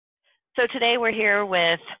So today we're here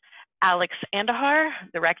with Alex Andujar,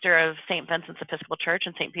 the rector of St. Vincent's Episcopal Church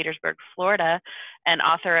in St. Petersburg, Florida, and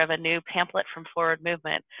author of a new pamphlet from Forward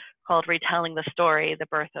Movement called Retelling the Story, The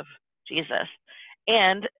Birth of Jesus,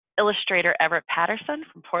 and illustrator Everett Patterson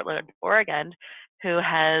from Portland, Oregon, who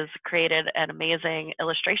has created an amazing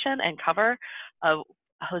illustration and cover of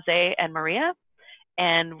Jose and Maria.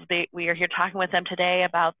 And we are here talking with them today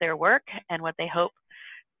about their work and what they hope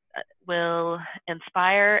will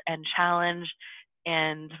inspire and challenge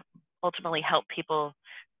and ultimately help people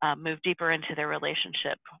move deeper into their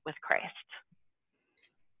relationship with Christ.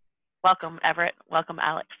 Welcome, Everett. Welcome,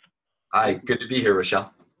 Alex. Hi, good to be here,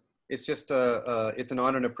 Rochelle. It's just it's an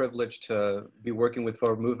honor and a privilege to be working with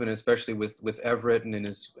Forward Movement, especially with Everett and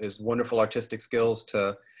his wonderful artistic skills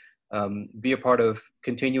to be a part of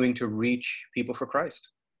continuing to reach people for Christ.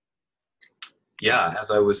 Yeah, as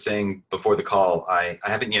I was saying before the call, I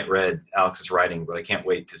haven't yet read Alex's writing, but I can't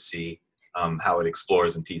wait to see how it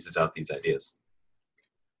explores and teases out these ideas.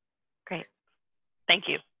 Great. Thank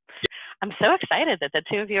you. I'm so excited that the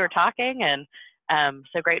two of you are talking, and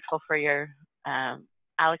so grateful for your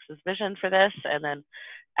Alex's vision for this, and then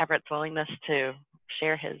Everett's willingness to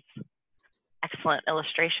share his excellent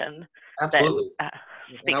illustration. Absolutely.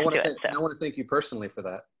 And I want to thank you personally for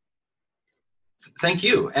that. Thank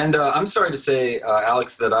you. And I'm sorry to say,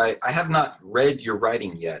 Alex, that I have not read your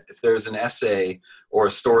writing yet. If there's an essay or a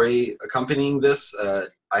story accompanying this, I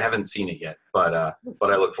haven't seen it yet, but I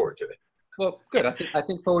look forward to it. Well, good. I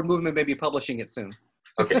think Forward Movement may be publishing it soon.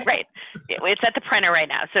 Okay. Right. It's at the printer right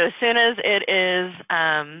now. So as soon as it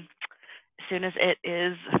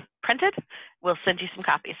is printed, we'll send you some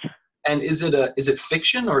copies. And is it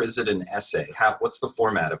fiction or is it an essay? What's the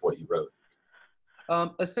format of what you wrote?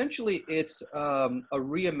 Essentially, it's a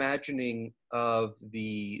reimagining of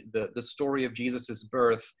the story of Jesus's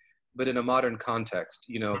birth, but in a modern context.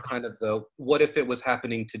 You know, kind of the what if it was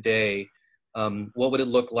happening today? What would it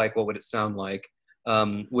look like? What would it sound like?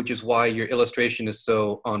 Which is why your illustration is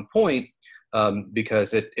so on point,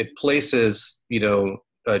 because it places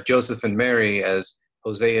Joseph and Mary as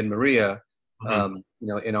Jose and Maria,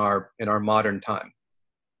 in our modern time.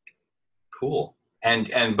 Cool.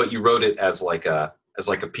 But you wrote it as like a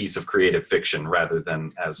piece of creative fiction rather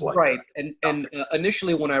than as like right. And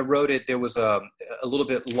initially when I wrote it, there was a little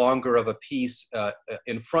bit longer of a piece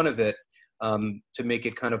in front of it to make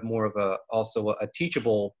it kind of more of a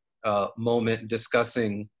teachable moment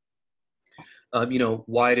discussing,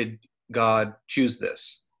 why did God choose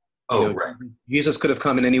this? Right. Jesus could have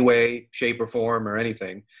come in any way, shape, or form, or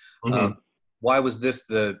anything. Mm-hmm. Why was this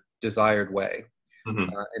the desired way?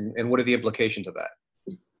 Mm-hmm. And what are the implications of that?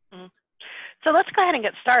 So let's go ahead and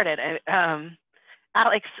get started.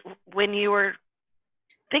 Alex, when you were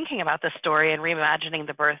thinking about this story and reimagining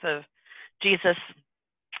the birth of Jesus,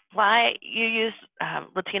 why you used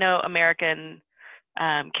Latino American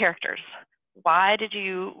characters? Why did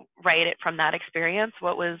you write it from that experience?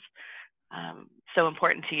 What was so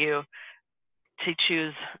important to you to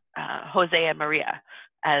choose Jose and Maria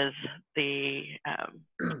as the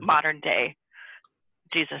modern day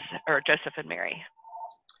Jesus or Joseph and Mary?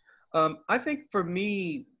 I think for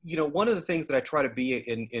me, one of the things that I try to be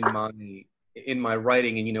in my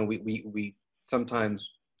writing, and we sometimes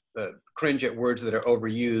cringe at words that are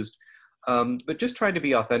overused, but just trying to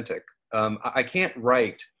be authentic. I can't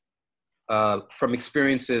write from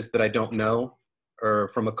experiences that I don't know or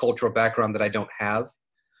from a cultural background that I don't have.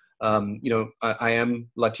 I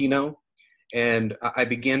am Latino, and I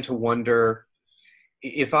began to wonder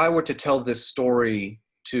if I were to tell this story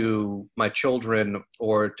to my children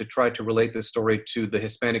or to try to relate this story to the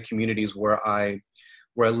Hispanic communities where I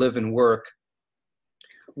live and work,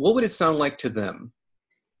 what would it sound like to them?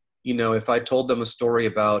 If I told them a story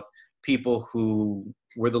about people who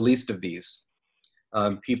were the least of these,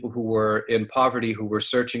 people who were in poverty, who were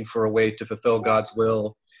searching for a way to fulfill God's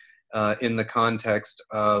will in the context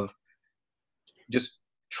of just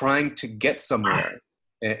trying to get somewhere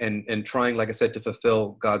and trying, like I said, to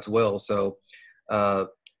fulfill God's will. So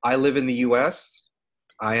I live in the U.S.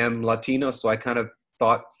 I am Latino, so I kind of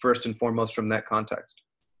thought first and foremost from that context.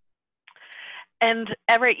 And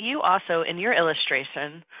Everett, you also, in your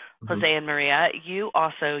illustration, Jose and Maria, you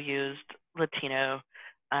also used Latino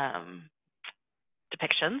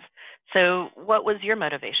depictions. So what was your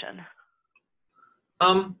motivation?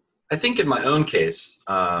 I think in my own case,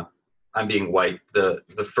 I'm being white, the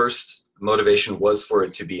first motivation was for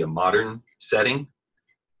it to be a modern setting.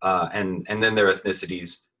 And then their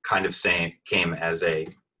ethnicities kind of came as a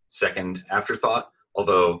second afterthought,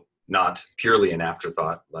 although not purely an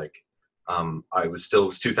afterthought. Like it was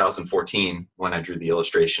 2014 when I drew the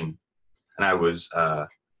illustration, and I was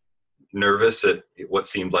nervous at what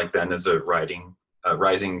seemed like then as a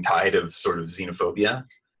rising tide of sort of xenophobia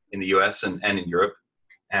in the U.S. and in Europe.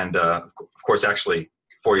 And of course, actually,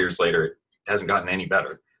 4 years later, it hasn't gotten any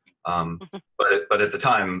better. But at the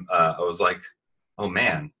time, I was like, oh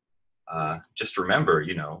man, just remember,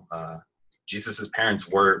 Jesus's parents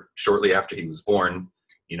were, shortly after he was born,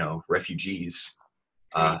 refugees.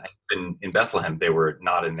 In Bethlehem, they were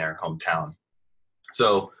not in their hometown.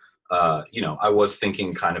 So, I was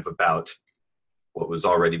thinking kind of about what was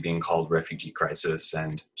already being called refugee crisis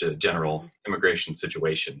and general immigration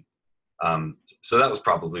situation. So that was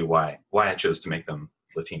probably why I chose to make them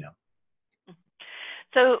Latino.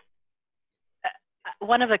 So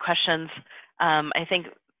one of the questions, I think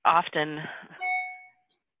often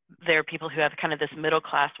there are people who have kind of this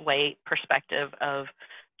middle-class white perspective of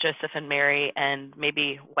Joseph and Mary and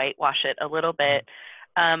maybe whitewash it a little bit.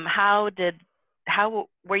 How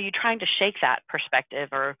were you trying to shake that perspective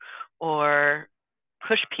or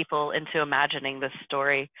push people into imagining this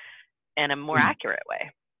story in a more accurate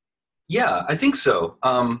way? Yeah, I think so.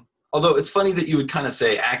 Although it's funny that you would kind of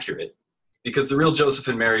say accurate, because the real Joseph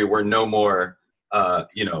and Mary were no more,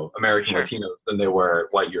 American Latinos than they were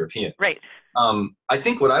white Europeans. Right. I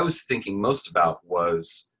think what I was thinking most about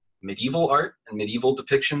was medieval art and medieval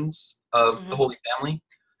depictions of the Holy Family.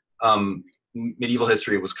 Medieval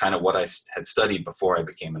history was kind of what I had studied before I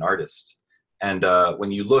became an artist. And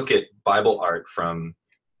when you look at Bible art from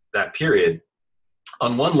that period,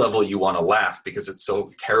 on one level you want to laugh because it's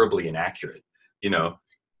so terribly inaccurate.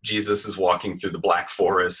 Jesus is walking through the Black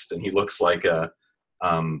Forest and he looks like a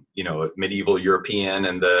medieval European,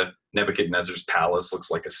 and the Nebuchadnezzar's palace looks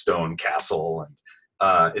like a stone castle, and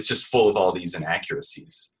it's just full of all these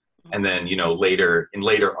inaccuracies. And then later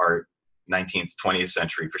art, 19th, 20th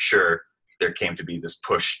century for sure, there came to be this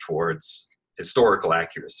push towards historical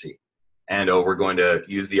accuracy. And we're going to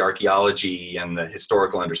use the archaeology and the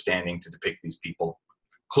historical understanding to depict these people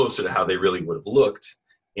closer to how they really would have looked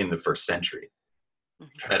in the first century.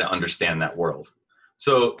 Try to understand that world.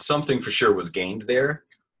 So something for sure was gained there,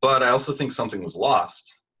 but I also think something was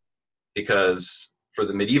lost, because for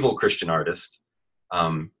the medieval Christian artist,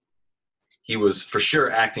 he was for sure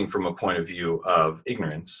acting from a point of view of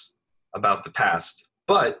ignorance about the past,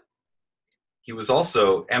 but he was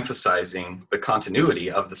also emphasizing the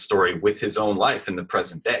continuity of the story with his own life in the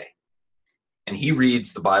present day. And he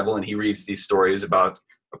reads the Bible and he reads these stories about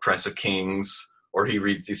oppressive kings, or he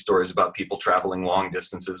reads these stories about people traveling long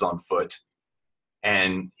distances on foot.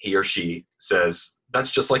 And he or she says,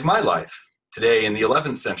 that's just like my life today in the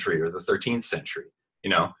 11th century or the 13th century,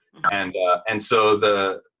 and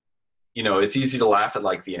so it's easy to laugh at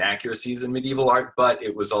like the inaccuracies in medieval art, but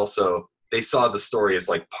it was also, they saw the story as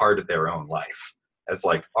like part of their own life, as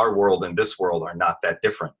like our world and this world are not that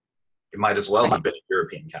different. It might as well have been a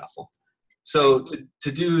European castle. So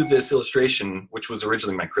to do this illustration, which was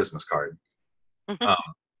originally my Christmas card,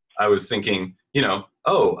 I was thinking, how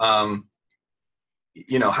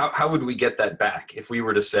would we get that back if we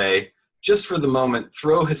were to say, just for the moment,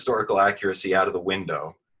 throw historical accuracy out of the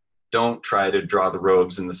window. Don't try to draw the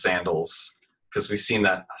robes and the sandals, because we've seen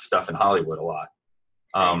that stuff in Hollywood a lot.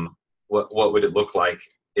 What would it look like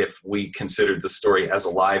if we considered the story as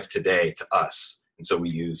alive today to us? And so we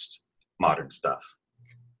used modern stuff.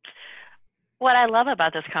 What I love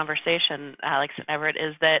about this conversation, Alex and Everett,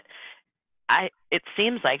 is that it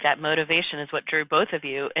seems like that motivation is what drew both of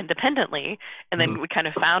you independently, and then we kind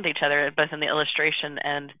of found each other both in the illustration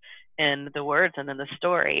and in the words and in the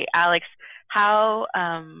story. Alex, how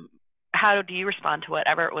do you respond to what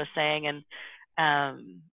Everett was saying, and how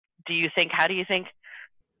do you think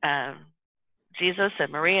Jesus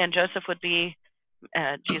and Maria and Joseph would be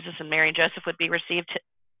Jesus and Mary and Joseph would be received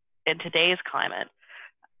in today's climate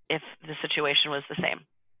if the situation was the same?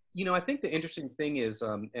 I think the interesting thing is,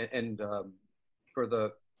 for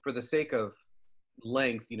the sake of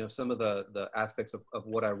length, some of the aspects of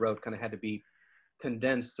what I wrote kind of had to be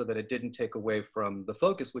condensed so that it didn't take away from the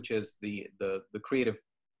focus, which is the creative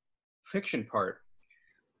fiction part.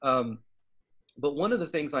 But one of the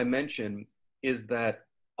things I mentioned is that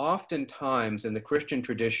oftentimes in the Christian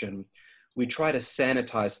tradition, we try to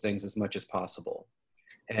sanitize things as much as possible.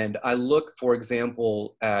 And I look, for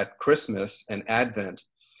example, at Christmas and Advent,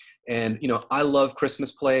 and, I love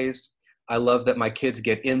Christmas plays. I love that my kids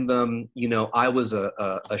get in them. I was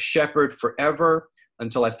a shepherd forever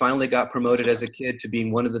until I finally got promoted as a kid to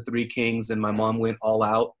being one of the three kings, and my mom went all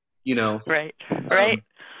out, Right.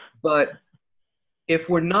 But if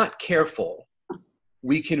we're not careful,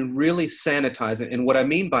 we can really sanitize it. And what I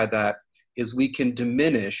mean by that is we can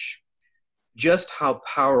diminish just how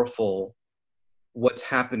powerful what's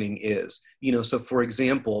happening is. You know, so for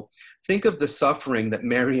example, think of the suffering that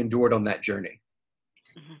Mary endured on that journey.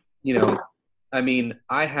 Mhm. You know, I mean,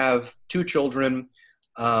 I have 2 children.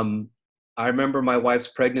 I remember my wife's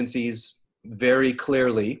pregnancies very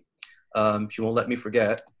clearly. She won't let me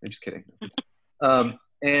forget. I'm just kidding.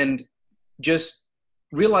 And just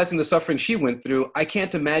realizing the suffering she went through, I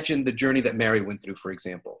can't imagine the journey that Mary went through, for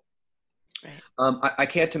example. Right. I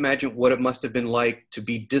can't imagine what it must have been like to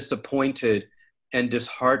be disappointed and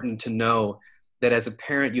disheartened to know that as a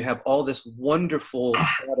parent, you have all this wonderful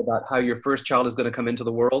thought about how your first child is going to come into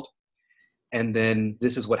the world, and then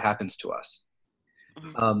this is what happens to us.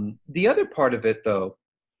 Mhm. The other part of it, though,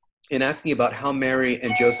 in asking about how Mary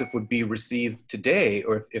and Joseph would be received today,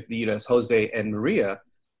 or if you know, as Jose and Maria,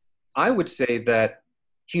 I would say that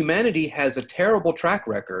humanity has a terrible track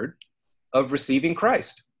record of receiving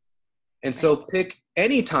Christ. And so pick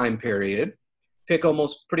any time period, pick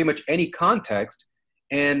almost pretty much any context,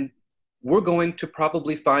 and we're going to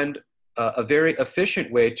probably find a very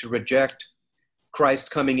efficient way to reject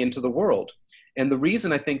Christ coming into the world. And the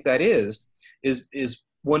reason I think that is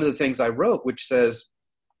one of the things I wrote, which says,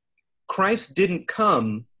 Christ didn't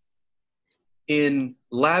come in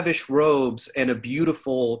lavish robes and a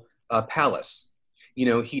beautiful palace. You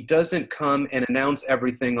know, he doesn't come and announce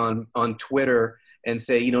everything on Twitter and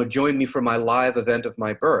say, you know, join me for my live event of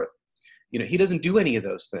my birth. You know, he doesn't do any of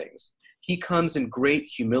those things. He comes in great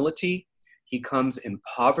humility. He comes in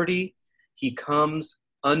poverty. He comes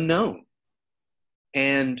unknown.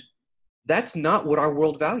 And that's not what our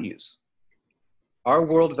world values. Our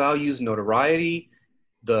world values notoriety,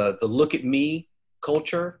 the look at me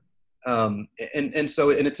culture. And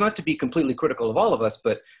it's not to be completely critical of all of us,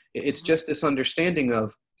 but it's just this understanding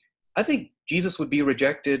of, I think Jesus would be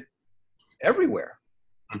rejected everywhere.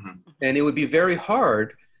 Mm-hmm. And it would be very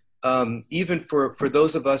hard, even for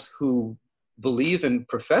those of us who believe and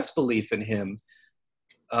profess belief in him,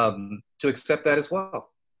 to accept that as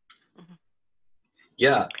well.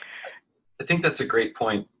 Yeah, I think that's a great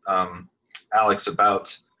point, Alex,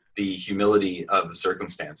 about the humility of the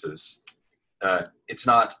circumstances. It's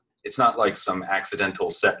not like some accidental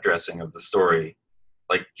set dressing of the story.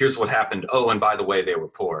 Like, here's what happened. Oh, and by the way, they were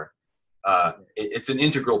poor. It's an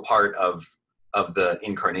integral part of the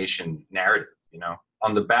incarnation narrative. You know,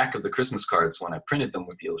 on the back of the Christmas cards, when I printed them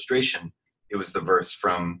with the illustration, it was the verse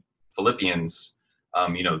from Philippians.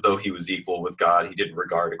 You know, though he was equal with God, he didn't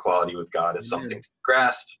regard equality with God as something to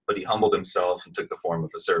grasp, but he humbled himself and took the form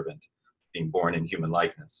of a servant, being born in human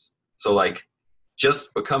likeness. So, like,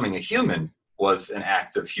 just becoming a human was an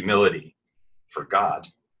act of humility for God.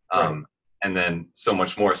 Right. And then so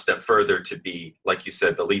much more, a step further, to be, like you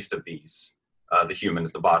said, the least of these, the human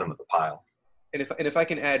at the bottom of the pile. And if I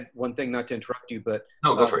can add one thing, not to interrupt you, but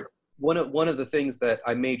No, go for it. One of the things that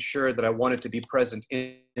I made sure that I wanted to be present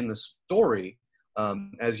in the story,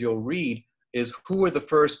 as you'll read, is who are the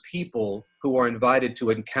first people who are invited to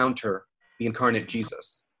encounter the incarnate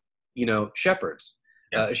Jesus? You know, shepherds.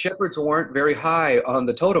 Yeah. Shepherds weren't very high on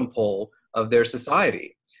the totem pole of their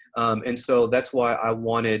society. And so that's why I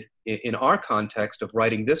wanted, in our context of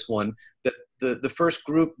writing this one, that the first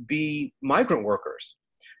group be migrant workers.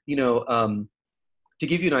 You know, to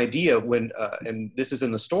give you an idea, when and this is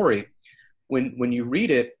in the story, when you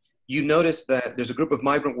read it, you notice that there's a group of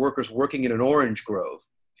migrant workers working in an orange grove,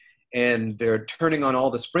 and they're turning on all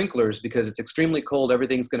the sprinklers because it's extremely cold,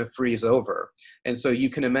 everything's going to freeze over. And so you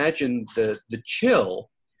can imagine the chill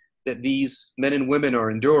that these men and women are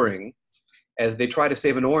enduring as they try to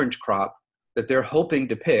save an orange crop that they're hoping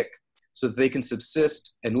to pick so that they can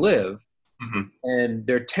subsist and live. Mm-hmm. And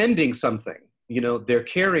they're tending something, you know, they're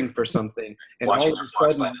caring for something. And Watching all their of a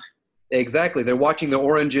flocks sudden, by night. exactly, they're watching the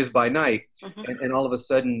oranges by night. Mhm. And all of a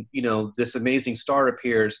sudden, you know, this amazing star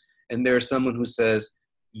appears, and there's someone who says,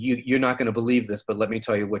 you're not going to believe this, but let me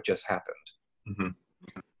tell you what just happened.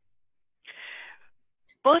 Mm-hmm.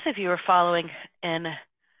 Both of you are following in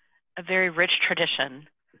a very rich tradition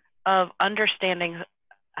of understanding,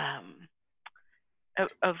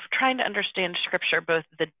 of trying to understand Scripture, both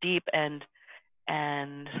the deep and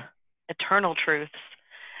eternal truths,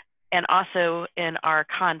 and also in our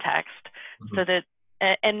context, Mm-hmm. so that,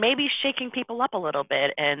 and maybe shaking people up a little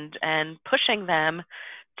bit and pushing them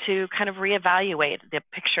to kind of reevaluate the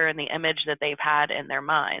picture and the image that they've had in their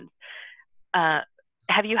minds.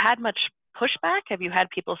 Have you had much pushback? Have you had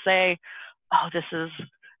people say, "Oh, this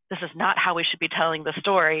is not how we should be telling the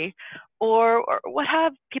story," or what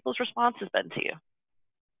have people's responses been to you?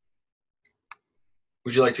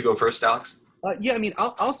 Would you like to go first, Alex? Yeah, I mean,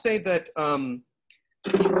 I'll say that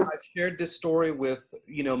you know, I've shared this story with,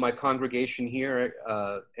 you know, my congregation here,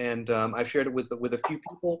 and I've shared it with a few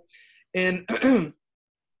people, And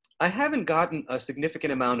I haven't gotten a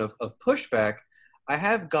significant amount of pushback. I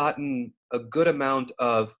have gotten a good amount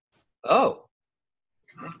of, oh,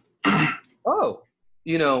 oh,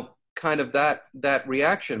 kind of that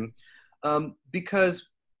reaction. Because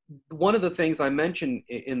one of the things I mentioned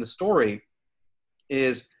in the story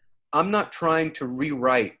is I'm not trying to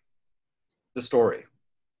rewrite the story.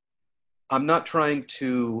 I'm not trying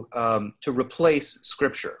to replace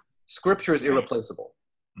Scripture. Scripture is irreplaceable.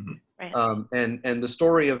 Mm-hmm. Right. And the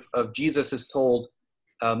story of Jesus is told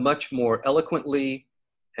much more eloquently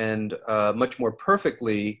and much more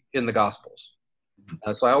perfectly in the Gospels.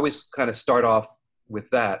 So I always kind of start off with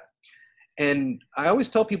that. And I always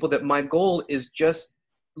tell people that my goal is just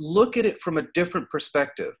look at it from a different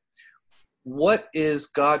perspective. What is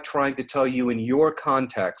God trying to tell you in your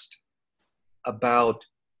context about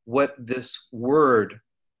what this word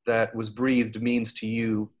that was breathed means to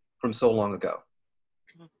you from so long ago?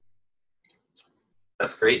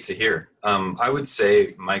 That's great to hear. I would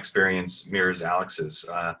say my experience mirrors Alex's.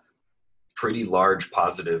 Pretty large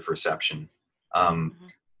positive reception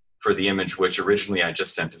for the image, which originally I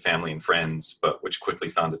just sent to family and friends, but which quickly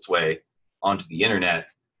found its way onto the internet,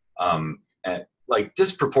 and like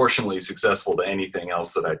disproportionately successful to anything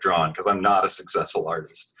else that I'd drawn, because I'm not a successful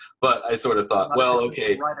artist. But I sort of thought, well,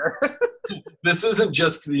 okay, this isn't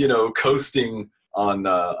just, coasting on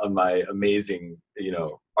my amazing,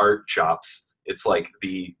 art chops. It's like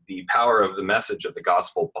the power of the message of the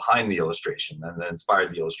gospel behind the illustration and that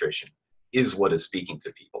inspired the illustration is what is speaking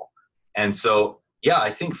to people. And so, yeah, I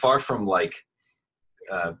think far from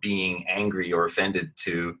being angry or offended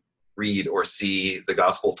to read or see the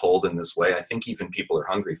gospel told in this way, I think even people are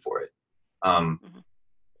hungry for it.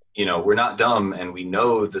 We're not dumb, and we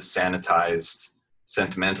know the sanitized,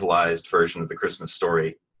 sentimentalized version of the Christmas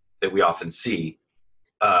story that we often see.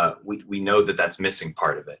 We know that that's missing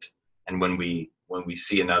part of it. And when we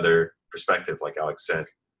see another perspective, like Alex said,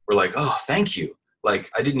 we're like, oh, thank you.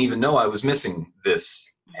 Like, I didn't even know I was missing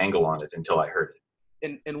this angle on it until I heard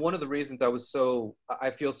it. And one of the reasons I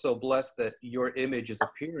feel so blessed that your image is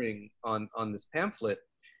appearing on this pamphlet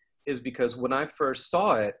is because when I first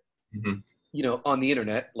saw it, on the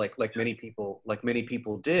internet, like many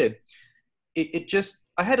people did, it just,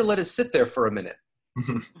 I had to let it sit there for a minute.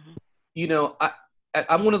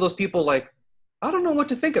 I'm one of those people like, I don't know what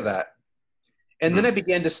to think of that. And then I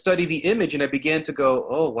began to study the image and I began to go,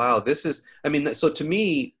 oh, wow, this is, so to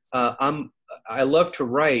me, I love to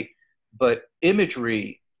write, but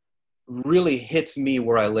imagery really hits me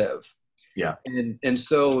where I live. Yeah. And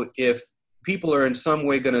so if people are in some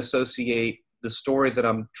way going to associate the story that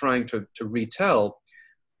I'm trying to retell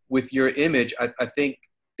with your image, I think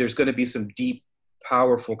there's going to be some deep,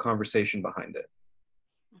 powerful conversation behind it.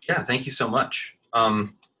 Yeah, thank you so much.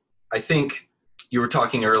 I think you were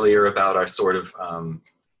talking earlier about our sort of,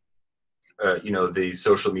 the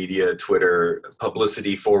social media, Twitter,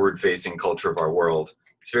 publicity forward-facing culture of our world.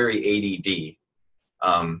 It's very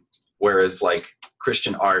ADD. Whereas like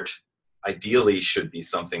Christian art ideally should be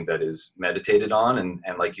something that is meditated on and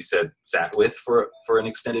like you said, sat with for an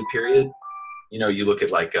extended period. You look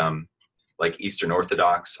at like Eastern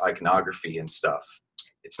Orthodox iconography and stuff.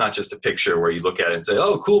 It's not just a picture where you look at it and say,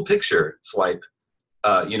 oh, cool picture, swipe.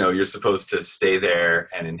 You're supposed to stay there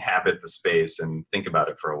and inhabit the space and think about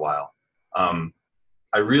it for a while.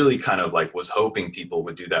 I really kind of was hoping people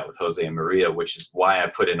would do that with Jose and Maria, which is why I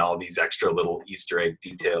put in all these extra little Easter egg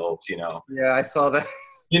details, Yeah, I saw that.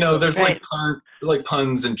 There's like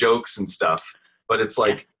puns and jokes and stuff, but it's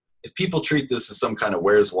like, if people treat this as some kind of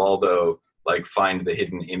Where's Waldo, like find the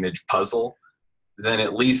hidden image puzzle, then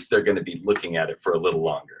at least they're going to be looking at it for a little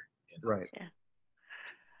longer. Right. Yeah.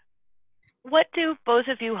 What do both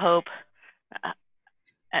of you hope,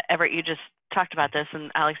 Everett, you just talked about this,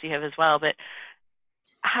 and Alex, you have as well, but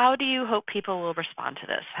how do you hope people will respond to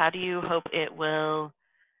this? How do you hope it will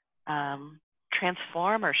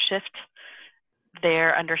transform or shift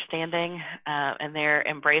their understanding and their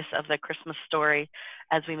embrace of the Christmas story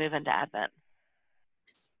as we move into Advent?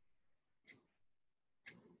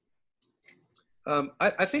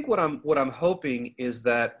 I think what I'm hoping is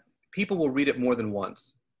that people will read it more than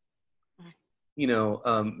once.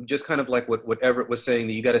 Just kind of like what Everett was saying,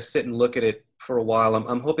 that you got to sit and look at it for a while.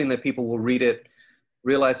 I'm hoping that people will read it,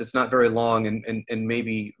 realize it's not very long, and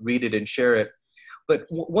maybe read it and share it. But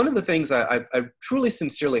one of the things I truly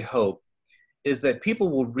sincerely hope is that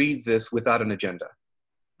people will read this without an agenda.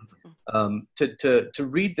 To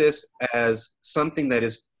read this as something that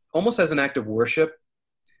is almost as an act of worship,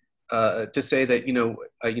 to say that,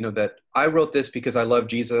 that I wrote this because I love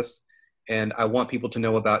Jesus and I want people to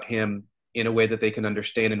know about him in a way that they can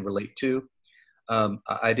understand and relate to.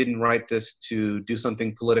 I didn't write this to do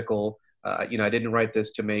something political. I didn't write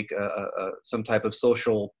this to make some type of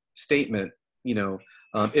social statement.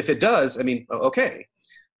 If it does, I mean, okay.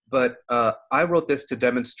 But I wrote this to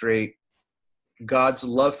demonstrate God's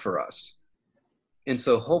love for us. And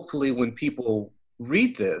so hopefully when people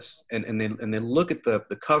read this and they look at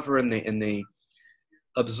the cover and they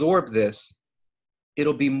absorb this,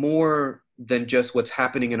 it'll be more than just what's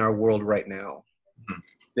happening in our world right now. Mm-hmm.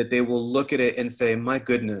 That they will look at it and say, my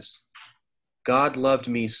goodness, God loved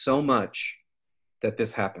me so much that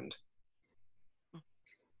this happened.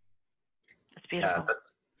 That's beautiful. Yeah,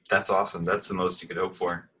 that's awesome. That's the most you could hope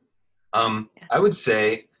for. I would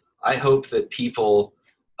say, I hope that people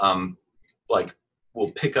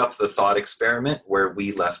will pick up the thought experiment where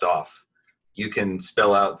we left off. You can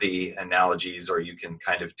spell out the analogies, or you can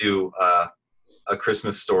kind of do a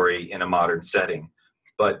Christmas story in a modern setting.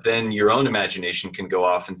 But then your own imagination can go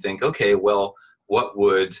off and think, okay, well, what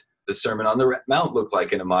would the Sermon on the Mount look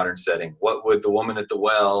like in a modern setting? What would the woman at the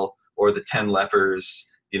well or the 10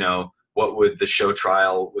 lepers, what would the show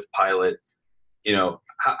trial with Pilate,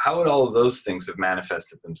 how would all of those things have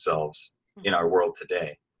manifested themselves in our world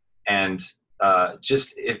today? And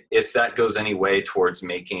just if that goes any way towards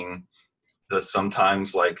making the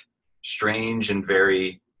sometimes strange and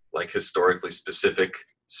very historically specific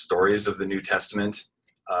stories of the New Testament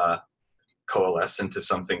coalesce into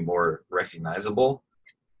something more recognizable,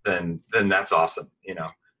 then that's awesome.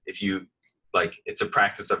 If you it's a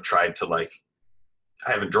practice I've tried to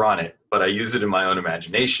I haven't drawn it, but I use it in my own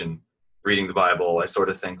imagination. Reading the Bible, I sort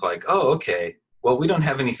of think oh, okay, well, we don't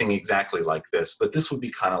have anything exactly like this, but this would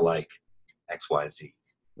be kind of like X, Y, Z.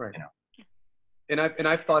 Right. And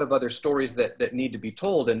I've thought of other stories that need to be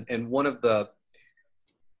told, and one of the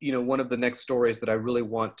next stories that I really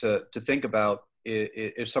want to think about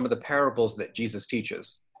is some of the parables that Jesus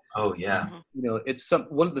teaches. Oh yeah. It's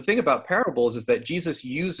one of the thing about parables is that Jesus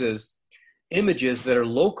uses images that are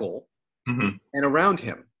local and around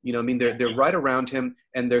him. They're right around him,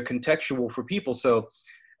 and they're contextual for people. So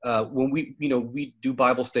when we do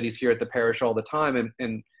Bible studies here at the parish all the time,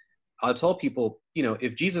 and I'll tell people,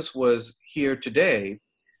 if Jesus was here today,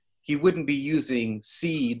 he wouldn't be using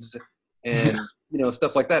seeds and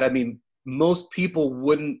stuff like that. I mean, most people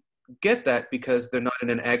wouldn't get that because they're not in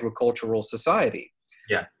an agricultural society.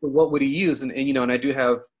 Yeah. So what would he use? And I do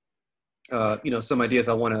have some ideas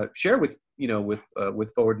I want to share with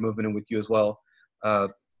Forward Movement and with you as well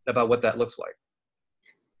about what that looks like.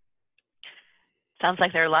 Sounds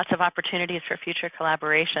like there are lots of opportunities for future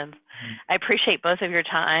collaborations. I appreciate both of your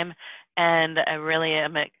time, and I really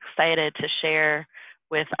am excited to share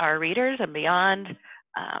with our readers and beyond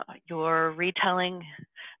your retelling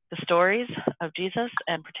the stories of Jesus,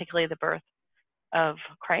 and particularly the birth of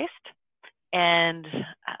Christ. And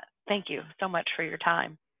thank you so much for your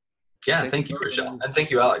time. Yeah, thank you, Rochelle. And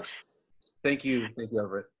thank you, Alex. Thank you,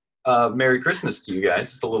 Everett. Merry Christmas to you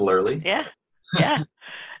guys. It's a little early. Yeah.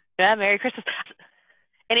 Merry Christmas.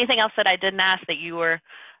 Anything else that I didn't ask that you were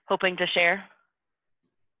hoping to share?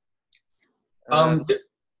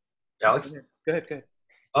 Alex? Go ahead.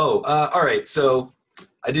 Oh, all right. So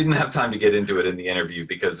I didn't have time to get into it in the interview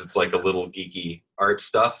because it's a little geeky art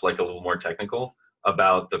stuff, a little more technical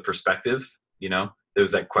about the perspective. There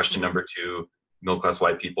was that question number 2, middle-class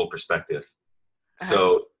white people perspective.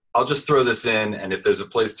 So I'll just throw this in, and if there's a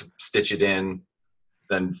place to stitch it in,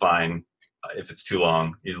 then fine. If it's too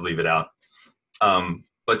long, you leave it out.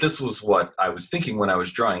 But this was what I was thinking when I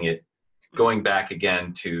was drawing it, going back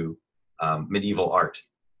again to medieval art.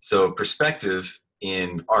 So perspective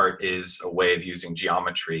in art is a way of using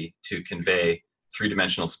geometry to convey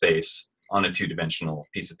 3-dimensional space on a 2-dimensional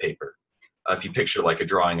piece of paper. If you picture a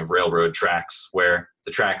drawing of railroad tracks where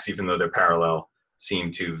the tracks, even though they're parallel,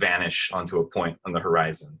 seem to vanish onto a point on the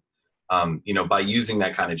horizon. By using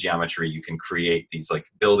that kind of geometry, you can create these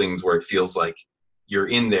buildings where it feels like you're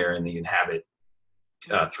in there and you inhabit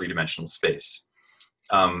 3-dimensional space.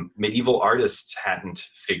 Medieval artists hadn't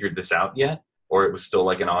figured this out yet, or it was still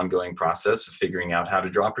an ongoing process of figuring out how to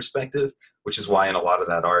draw perspective, which is why in a lot of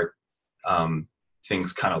that art,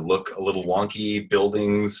 things kind of look a little wonky.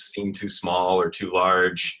 Buildings seem too small or too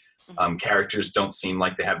large. Characters don't seem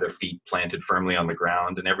like they have their feet planted firmly on the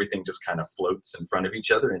ground, and everything just kind of floats in front of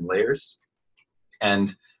each other in layers.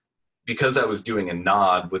 And because I was doing a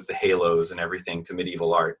nod with the halos and everything to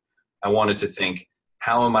medieval art, I wanted to think,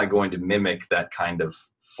 how am I going to mimic that kind of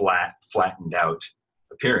flattened out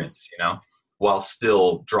appearance, while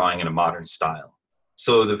still drawing in a modern style?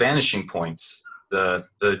 So the vanishing points, the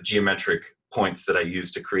geometric points that I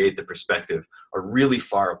use to create the perspective are really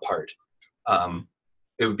far apart.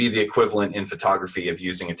 it would be the equivalent in photography of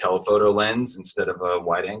using a telephoto lens instead of a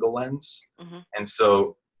wide angle lens. Mm-hmm. And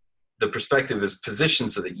so the perspective is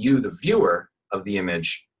positioned so that you, the viewer of the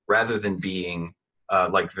image, rather than being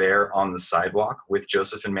like there on the sidewalk with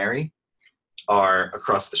Joseph and Mary, are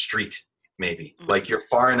across the street, maybe. Mm-hmm. Like you're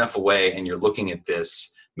far enough away and you're looking at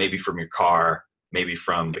this, maybe from your car, maybe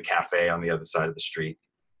from the cafe on the other side of the street.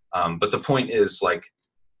 But the point is, like,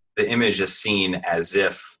 the image is seen as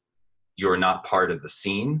if you're not part of the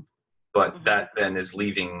scene, but Mm-hmm. that then is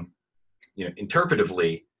leaving, you know,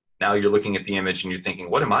 interpretively, now you're looking at the image and you're thinking,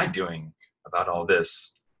 what am I doing about all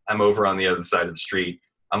this? I'm over on the other side of the street.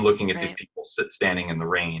 I'm looking at these people standing in the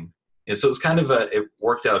rain. And so it's kind of it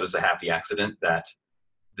worked out as a happy accident that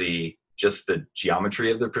just the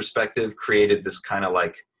geometry of the perspective created this kind of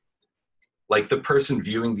like the person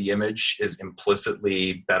viewing the image is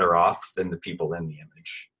implicitly better off than the people in the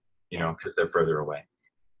image, you know, because they're further away.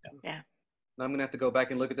 Yeah. Now I'm gonna have to go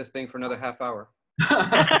back and look at this thing for another half hour.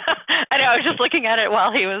 I know, I was just looking at it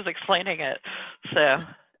while he was explaining it. So,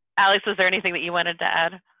 Alex, is there anything that you wanted to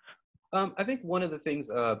add? I think one of the things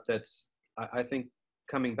that's, I think,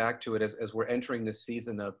 coming back to it as we're entering this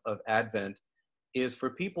season of Advent is for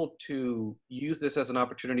people to use this as an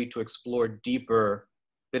opportunity to explore deeper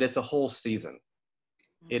that it's a whole season.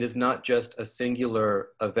 It is not just a singular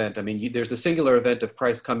event. I mean, there's the singular event of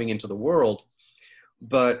Christ coming into the world,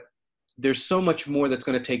 but there's so much more that's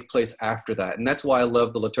going to take place after that. And that's why I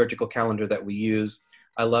love the liturgical calendar that we use.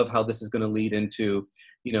 I love how this is going to lead into,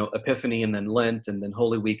 you know, Epiphany and then Lent and then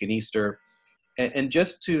Holy Week and Easter. And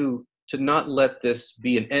just to not let this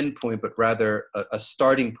be an end point, but rather a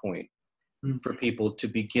starting point for people to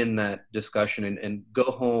begin that discussion and go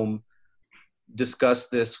home, discuss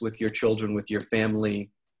this with your children, with your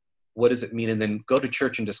family. What does it mean? And then go to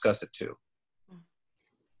church and discuss it too.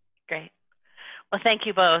 Great. Well, thank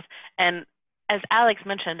you both. And as Alex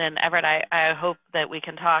mentioned, and Everett, I hope that we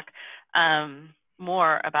can talk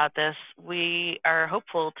more about this. We are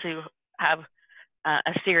hopeful to have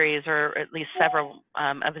a series or at least several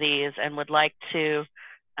of these, and would like to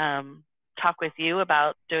talk with you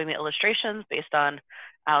about doing the illustrations based on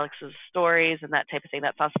Alex's stories and that type of thing.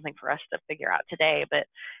 That's not something for us to figure out today, but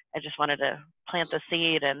I just wanted to plant the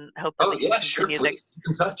seed and hope that we can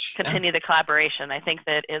continue the collaboration. I think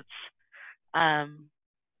that it's,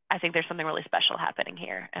 I think there's something really special happening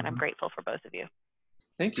here, and I'm grateful for both of you.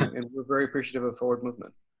 Thank you, and we're very appreciative of Forward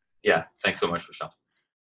Movement. Yeah, thanks so much, Michelle.